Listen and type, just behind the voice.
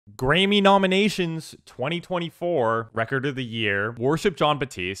Grammy nominations 2024, Record of the Year, Worship John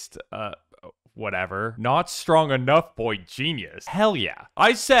Batiste, whatever. Not Strong Enough, Boy Genius. Hell yeah.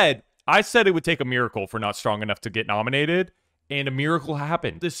 I said it would take a miracle for Not Strong Enough to get nominated, and a miracle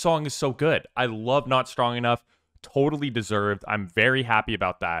happened. This song is so good. I love Not Strong Enough. Totally deserved. I'm very happy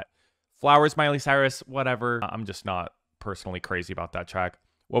about that. Flowers, Miley Cyrus, whatever. I'm just not personally crazy about that track.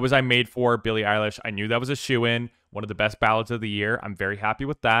 What Was I Made For? Billie Eilish. I knew that was a shoo-in. One of the best ballads of the year. I'm very happy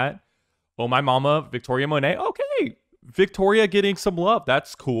with that. Oh My Mama, Victoria Monet. Okay. Victoria getting some love.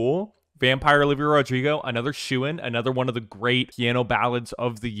 That's cool. Vampire, Olivia Rodrigo. Another shoo-in. Another one of the great piano ballads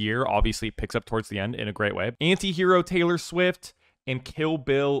of the year. Obviously, it picks up towards the end in a great way. Anti-Hero, Taylor Swift. And Kill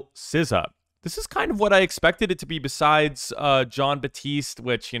Bill, SZA. This is kind of what I expected it to be besides John Batiste,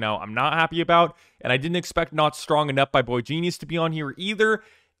 which, you know, I'm not happy about. And I didn't expect Not Strong Enough by Boy Genius to be on here either.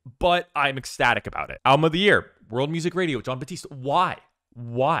 But I'm ecstatic about it. Album of the Year, World Music Radio, John Batiste. Why?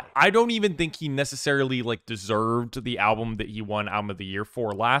 Why? I don't even think he necessarily like deserved the album that he won Album of the Year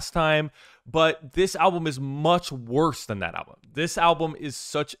for last time, but this album is much worse than that album. This album is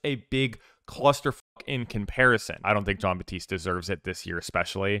such a big clusterfuck in comparison. I don't think John Batiste deserves it this year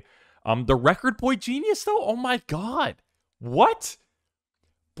especially. The record, Boy Genius though, oh my god. What?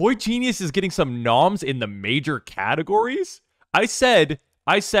 Boy Genius is getting some noms in the major categories? I said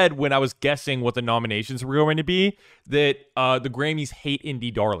when I was guessing what the nominations were going to be that the Grammys hate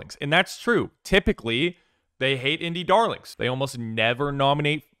indie darlings. And that's true. Typically, they hate indie darlings. They almost never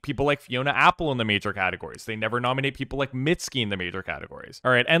nominate people like Fiona Apple in the major categories. They never nominate people like Mitski in the major categories.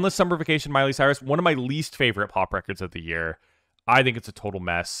 All right, Endless Summer Vacation, Miley Cyrus, one of my least favorite pop records of the year. I think it's a total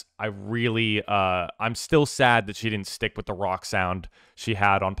mess. I'm still sad that she didn't stick with the rock sound she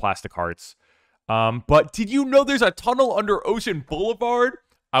had on Plastic Hearts. But did you know there's a tunnel under Ocean Boulevard?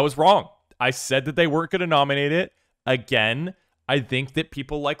 I was wrong. I said that they weren't going to nominate it. Again, I think that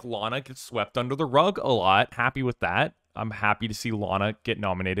people like Lana get swept under the rug a lot. Happy with that. I'm happy to see Lana get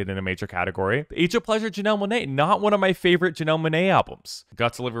nominated in a major category. The Age of Pleasure, Janelle Monáe. Not one of my favorite Janelle Monáe albums.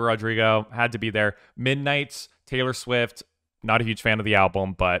 Guts, Olivia Rodrigo. Had to be there. Midnights, Taylor Swift. Not a huge fan of the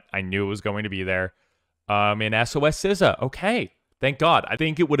album, but I knew it was going to be there. And SOS SZA. Okay. Thank God. I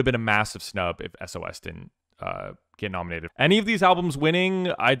think it would have been a massive snub if SOS didn't get nominated. Any of these albums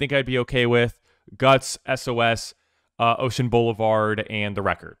winning, I think I'd be okay with. Guts, SOS, Ocean Boulevard, and The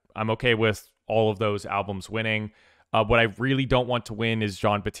Record. I'm okay with all of those albums winning. What I really don't want to win is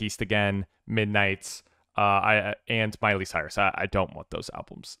John Batiste again, Midnights, and Miley Cyrus. I don't want those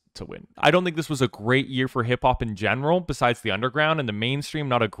albums to win. I don't think this was a great year for hip-hop in general, besides the underground and the mainstream.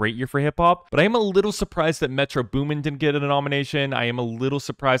 Not a great year for hip-hop, but I am a little surprised that Metro Boomin didn't get a nomination. I am a little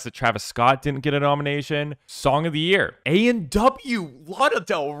surprised that Travis Scott didn't get a nomination. Song of the Year, A&W, Lana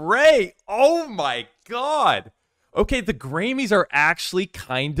Del Rey. Oh my god. Okay, the Grammys are actually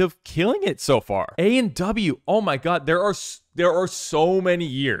kind of killing it so far. A&W, oh my god, there are so many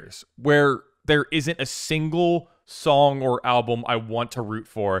years where there isn't a single song or album I want to root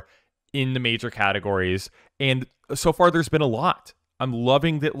for in the major categories. And so far, there's been a lot. I'm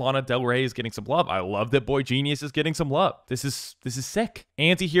loving that Lana Del Rey is getting some love. I love that Boy Genius is getting some love. This is sick.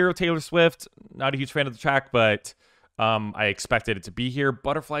 Anti-Hero, Taylor Swift. Not a huge fan of the track, but I expected it to be here.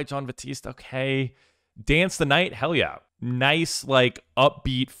 Butterfly, John Batiste. Okay. Dance the Night. Hell yeah. Nice, like,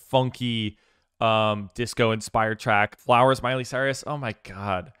 upbeat, funky, disco-inspired track. Flowers, Miley Cyrus. Oh, my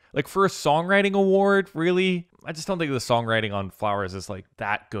God. Like, for a songwriting award, really? I just don't think the songwriting on Flowers is, like,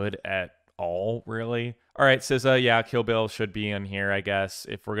 that good at all, really. All right, SZA, yeah, Kill Bill should be in here, I guess,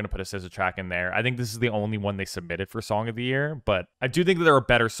 if we're going to put a SZA track in there. I think this is the only one they submitted for Song of the Year, but I do think that there are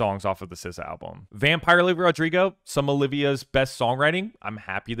better songs off of the SZA album. Vampire, Olivia Rodrigo, some Olivia's best songwriting. I'm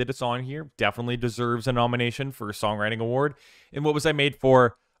happy that it's on here. Definitely deserves a nomination for a songwriting award. And What Was I Made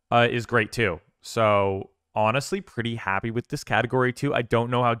For is great, too. So honestly, pretty happy with this category too. I don't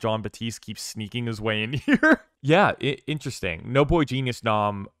know how John Batiste keeps sneaking his way in here. Yeah, interesting. No Boy Genius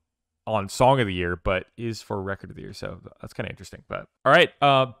nom on Song of the Year, but is for Record of the Year. So that's kind of interesting. But all right,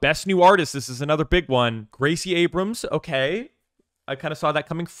 Best New Artist. This is another big one. Gracie Abrams. Okay. I kind of saw that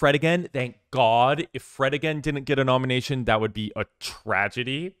coming. Fred Again. Thank God. If Fred Again didn't get a nomination, that would be a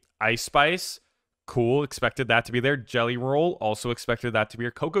tragedy. Ice Spice. Cool. Expected that to be there. Jelly Roll. Also expected that to be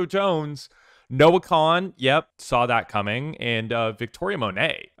here. Coco Jones. Noah Kahan, yep, saw that coming. And Victoria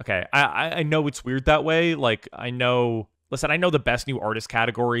Monet. Okay, I know it's weird that way. Like, I know the Best New Artist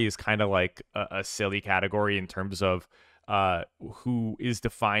category is kind of like a silly category in terms of who is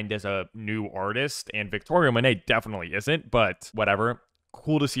defined as a new artist. And Victoria Monet definitely isn't, but whatever.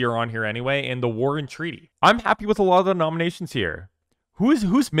 Cool to see her on here anyway. And The War and Treaty. I'm happy with a lot of the nominations here.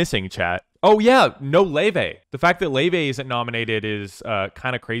 Who's missing, chat? Oh yeah, no Leve. The fact that Leve isn't nominated is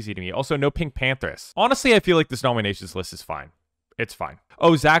kind of crazy to me. Also, no Pink Panthers. Honestly, I feel like this nominations list is fine. It's fine.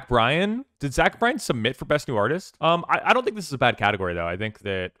 Oh, Zach Bryan. Did Zach Bryan submit for Best New Artist? I don't think this is a bad category, though. I think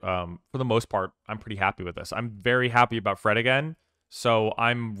that, for the most part, I'm pretty happy with this. I'm very happy about Fred again. So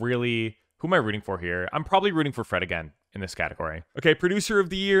I'm really... Who am I rooting for here? I'm probably rooting for Fred again in this category. Okay, Producer of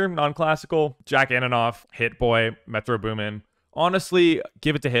the Year, non-classical. Jack Antonoff, Hit Boy, Metro Boomin. Honestly,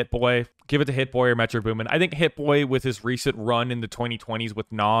 give it to Hit Boy. Give it to Hit Boy or Metro Boomin. I think Hit Boy, with his recent run in the 2020s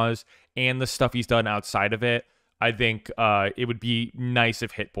with Nas and the stuff he's done outside of it, I think it would be nice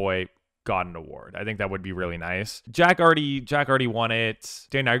if Hit Boy got an award. I think that would be really nice. Jack already won it.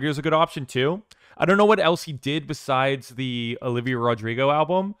 Dan Niger's a good option too. I don't know what else he did besides the Olivia Rodrigo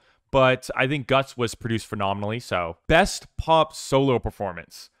album, but I think Guts was produced phenomenally. So, best pop solo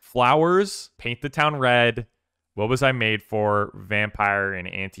performance. Flowers, Paint the Town Red, What Was I Made For, Vampire, and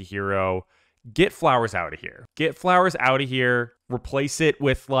Antihero. Get Flowers out of here. Get Flowers out of here. Replace it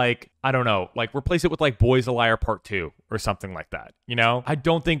with, like, I don't know, like, replace it with, like, Boys a Liar Part 2 or something like that, you know? I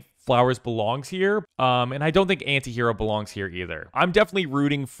don't think Flowers belongs here, and I don't think Antihero belongs here either. I'm definitely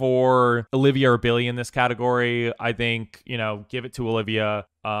rooting for Olivia or Billie in this category. I think, you know, give it to Olivia.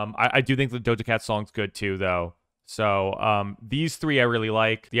 I do think the Doja Cat song's good too, though. So these three I really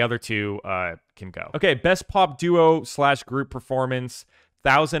like. The other two can go. Okay, best pop duo / group performance.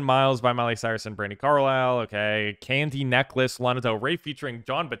 1,000 Miles by Miley Cyrus and Brandi Carlile. Okay, Candy Necklace, Lana Del Rey featuring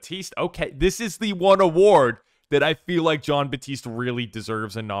Jon Batiste. Okay, this is the one award that I feel like Jon Batiste really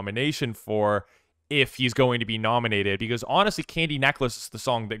deserves a nomination for if he's going to be nominated, because honestly, Candy Necklace is the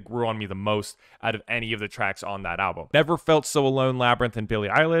song that grew on me the most out of any of the tracks on that album. Never Felt So Alone, Labyrinth, and Billie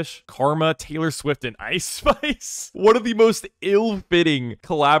Eilish. Karma, Taylor Swift, and Ice Spice. One of the most ill-fitting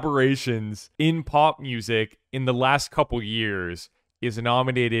collaborations in pop music in the last couple years is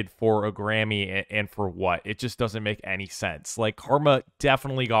nominated for a Grammy, and for what? It just doesn't make any sense. Like, Karma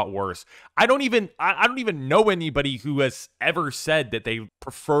definitely got worse. I don't even know anybody who has ever said that they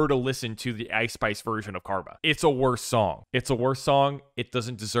prefer to listen to the Ice Spice version of Karma. It's a worse song. It's a worse song. It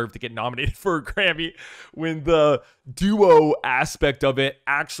doesn't deserve to get nominated for a Grammy when the duo aspect of it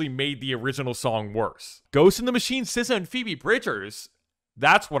actually made the original song worse. Ghost in the Machine, SZA and Phoebe Bridgers.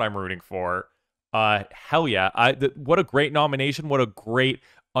 That's what I'm rooting for. Hell yeah. What a great nomination. What a great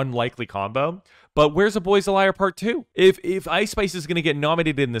unlikely combo. But where's a Boys a Liar Part 2? If Ice Spice is going to get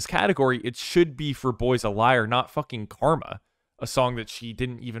nominated in this category, it should be for Boys a Liar, not fucking Karma. A song that she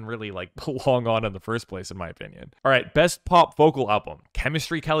didn't even really, like, belong on in the first place, in my opinion. All right, best pop vocal album.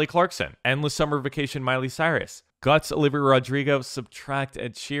 Chemistry, Kelly Clarkson. Endless Summer Vacation, Miley Cyrus. Guts, Olivia Rodrigo. Subtract,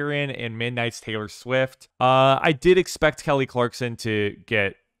 Ed Sheeran. And Midnight's Taylor Swift. I did expect Kelly Clarkson to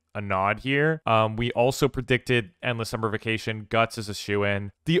get a nod here. We also predicted Endless Summer Vacation. Guts is a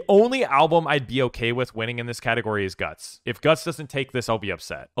shoo-in. The only album I'd be okay with winning in this category is Guts. If Guts doesn't take this, I'll be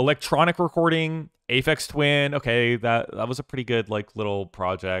upset. Electronic recording, Aphex Twin. Okay, that was a pretty good, like, little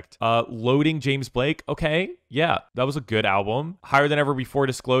project. Loading, James Blake. Okay, yeah, that was a good album. Higher Than Ever Before,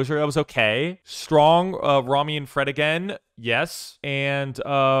 Disclosure. That was okay. Strong, Rami and Fred Again. Yes. And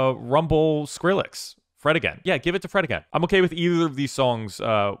Rumble, Skrillex. Fred Again. Yeah, give it to Fred Again. I'm okay with either of these songs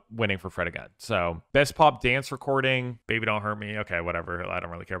winning for Fred Again. So, best pop dance recording. Baby Don't Hurt Me. Okay, whatever. I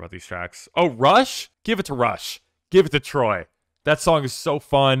don't really care about these tracks. Oh, Rush? Give it to Rush. Give it to Troy. That song is so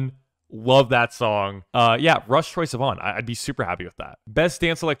fun. Love that song. Yeah, Rush, Troye Sivan. I'd be super happy with that. Best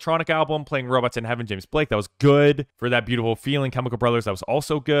dance electronic album, Playing Robots in Heaven, James Blake. That was good. For That Beautiful Feeling, Chemical Brothers. That was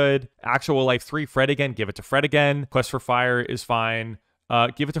also good. Actual Life 3, Fred Again. Give it to Fred Again. Quest for Fire is fine.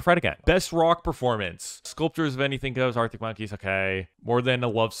 Give it to Fred Again. Best rock performance. Sculptures of Anything Goes, Arctic Monkeys, okay. More Than a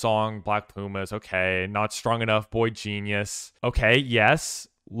Love Song, Black Pumas, okay. Not Strong Enough, Boy Genius. Okay, yes.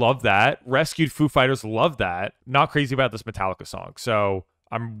 Love that. Rescued, Foo Fighters, love that. Not crazy about this Metallica song. So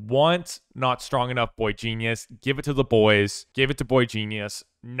I want Not Strong Enough, Boy Genius. Give it to the boys. Give it to Boy Genius.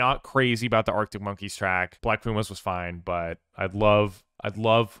 Not crazy about the Arctic Monkeys track. Black Pumas was fine, but I'd love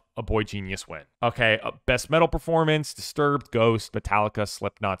a Boy Genius win. Okay, best metal performance, Disturbed, Ghost, Metallica,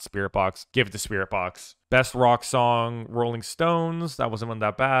 Slipknot, Spirit Box. Give it to Spirit Box. Best rock song, Rolling Stones. That wasn't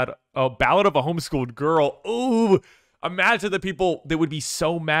that bad. Oh, Ballad of a Homeschooled Girl. Ooh, imagine the people that would be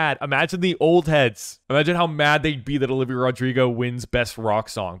so mad. Imagine the old heads. Imagine how mad they'd be that Olivia Rodrigo wins best rock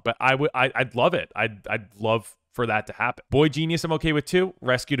song. But I'd love it. I'd love for that to happen. Boy Genius, I'm okay with too.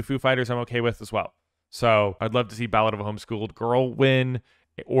 Rescue to Foo Fighters, I'm okay with as well. So I'd love to see Ballad of a Homeschooled Girl win,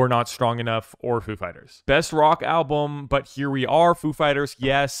 or Not Strong Enough, or Foo Fighters. Best rock album, But Here We Are, Foo Fighters,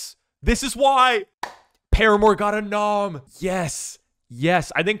 yes. This is why Paramore got a nom. Yes.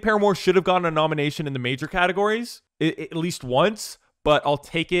 Yes. I think Paramore should have gotten a nomination in the major categories, at least once, but I'll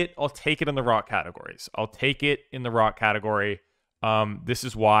take it. I'll take it in the rock categories. I'll take it in the rock category. This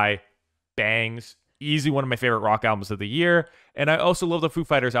is why. Bangs. Easily one of my favorite rock albums of the year. And I also love the Foo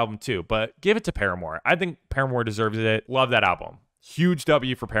Fighters album too, but give it to Paramore. I think Paramore deserves it. Love that album. Huge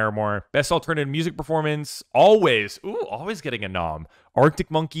W for Paramore. Best alternative music performance. Always getting a nom.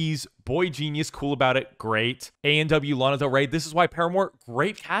 Arctic Monkeys, Boy Genius, Cool About It, great. A&W, Lana Del Rey. This is why Paramore,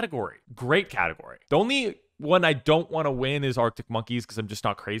 great category. Great category. The only one I don't want to win is Arctic Monkeys because I'm just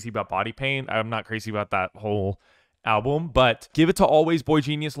not crazy about Body Paint. I'm not crazy about that whole album, but give it to Always, Boy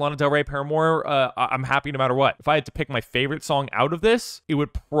Genius, Lana Del Rey, Paramore. I'm happy no matter what. If I had to pick my favorite song out of this, it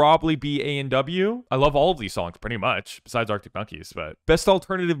would probably be A&W. I love all of these songs pretty much, besides Arctic Monkeys, but best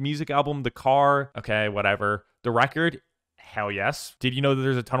alternative music album, The Car. Okay, whatever. The Record, hell yes. Did you know that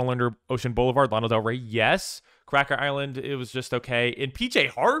there's a tunnel under Ocean Boulevard? Lana Del Rey, yes. Cracker Island, it was just okay. And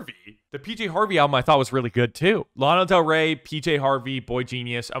PJ Harvey, the PJ Harvey album I thought was really good too. Lana Del Rey, PJ Harvey, Boy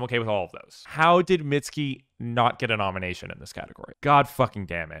Genius, I'm okay with all of those. How did Mitski not get a nomination in this category? God fucking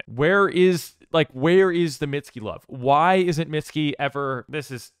damn it. Where is the Mitski love? Why isn't Mitski ever...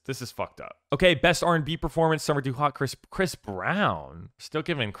 This is fucked up. Okay, best R&B performance, Summer Too Hot, Chris Brown. Still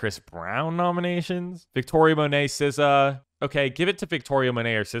giving Chris Brown nominations. Victoria Monet, SZA. Okay, give it to Victoria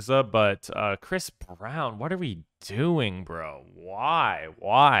Monet or SZA, but Chris Brown, what are we doing, bro? Why?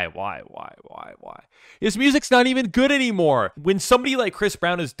 His music's not even good anymore. When somebody like Chris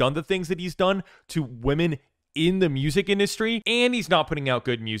Brown has done the things that he's done to women in the music industry and he's not putting out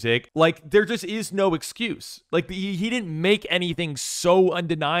good music, like there just is no excuse. Like he didn't make anything so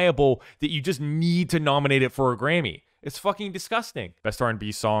undeniable that you just need to nominate it for a Grammy. It's fucking disgusting. Best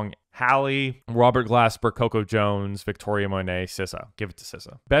R&B song, Halle, Robert Glasper, Coco Jones, Victoria Monet, SZA. Give it to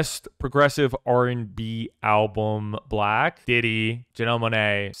SZA. Best progressive R&B album, Black, Diddy, Janelle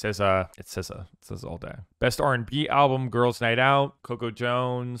Monáe, SZA. It's SZA. It's SZA all day. Best R&B album, Girls Night Out, Coco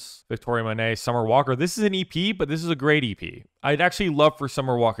Jones, Victoria Monet, Summer Walker. This is an EP, but this is a great EP. I'd actually love for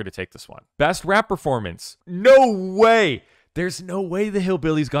Summer Walker to take this one. Best rap performance. No way. There's no way the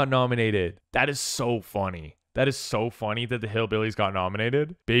Hillbillies got nominated. That is so funny. That is so funny that the Hillbillies got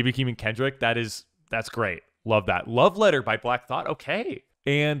nominated. Baby Keem and Kendrick, that's great. Love that. Love Letter by Black Thought, okay.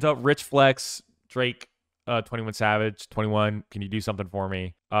 And Rich Flex, Drake, 21 Savage, 21, can you do something for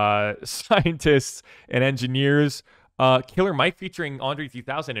me? Scientists and Engineers, Killer Mike featuring Andre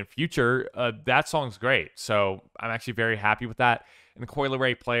 3000 and Future, that song's great. So I'm actually very happy with that. And the Coi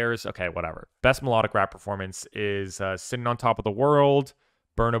Leray Players, okay, whatever. Best melodic rap performance is Sitting on Top of the World,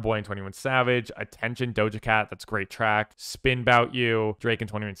 Burna Boy and 21 Savage, Attention, Doja Cat, that's a great track. Spin Bout You, Drake and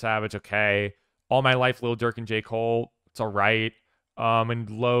 21 Savage, okay. All My Life, Lil Durk and J. Cole, it's all right. And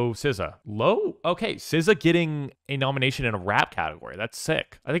Low, SZA. Low? Okay, SZA getting a nomination in a rap category. That's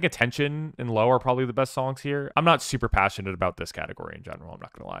sick. I think Attention and Low are probably the best songs here. I'm not super passionate about this category in general, I'm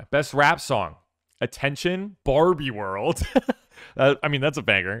not gonna lie. Best rap song, Attention, Barbie World. I mean, that's a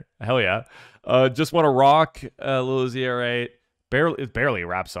banger. Hell yeah. Just Wanna Rock, Lil Uzi, all right. It's barely a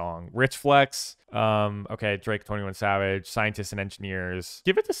rap song. Rich Flex, okay, Drake, 21 Savage, Scientists and Engineers.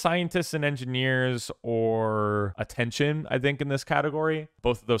 Give it to Scientists and Engineers or Attention, I think, in this category.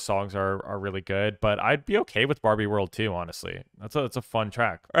 Both of those songs are really good, but I'd be okay with Barbie World too, honestly. That's a fun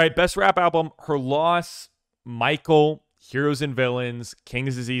track. All right, best rap album, Her Loss, Michael, Heroes and Villains,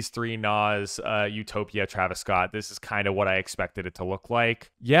 King's Disease 3, Nas, Utopia, Travis Scott. This is kind of what I expected it to look like.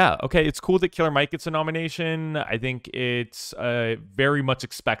 Yeah, okay, it's cool that Killer Mike gets a nomination. I think it's very much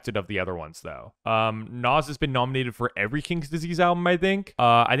expected of the other ones, though. Nas has been nominated for every King's Disease album, I think.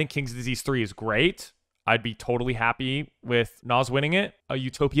 I think King's Disease 3 is great. I'd be totally happy with Nas winning it.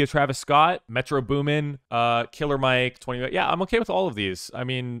 Utopia, Travis Scott, Metro Boomin, Killer Mike, 20. Yeah, I'm okay with all of these. I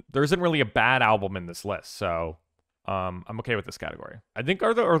mean, there isn't really a bad album in this list, so... I'm okay with this category. I think,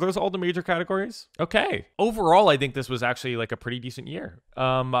 are those all the major categories? Okay. Overall, I think this was actually like a pretty decent year.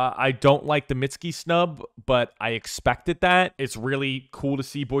 I don't like the Mitski snub, but I expected that. It's really cool to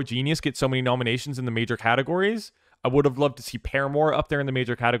see Boy Genius get so many nominations in the major categories. I would have loved to see Paramore up there in the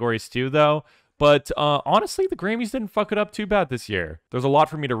major categories too, though. But honestly, the Grammys didn't fuck it up too bad this year. There's a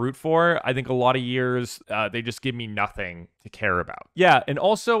lot for me to root for. I think a lot of years, they just give me nothing to care about. Yeah, and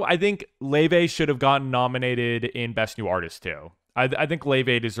also, I think Leve should have gotten nominated in Best New Artist, too. I think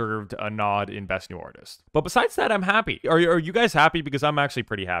Leve deserved a nod in Best New Artist. But besides that, I'm happy. Are you guys happy? Because I'm actually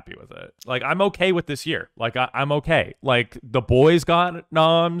pretty happy with it. Like, I'm okay with this year. Like, I'm okay. Like, The Boys got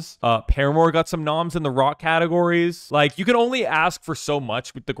noms. Paramore got some noms in the rock categories. Like, you can only ask for so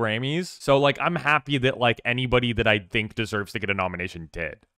much with the Grammys. So, like, I'm happy that, like, anybody that I think deserves to get a nomination did.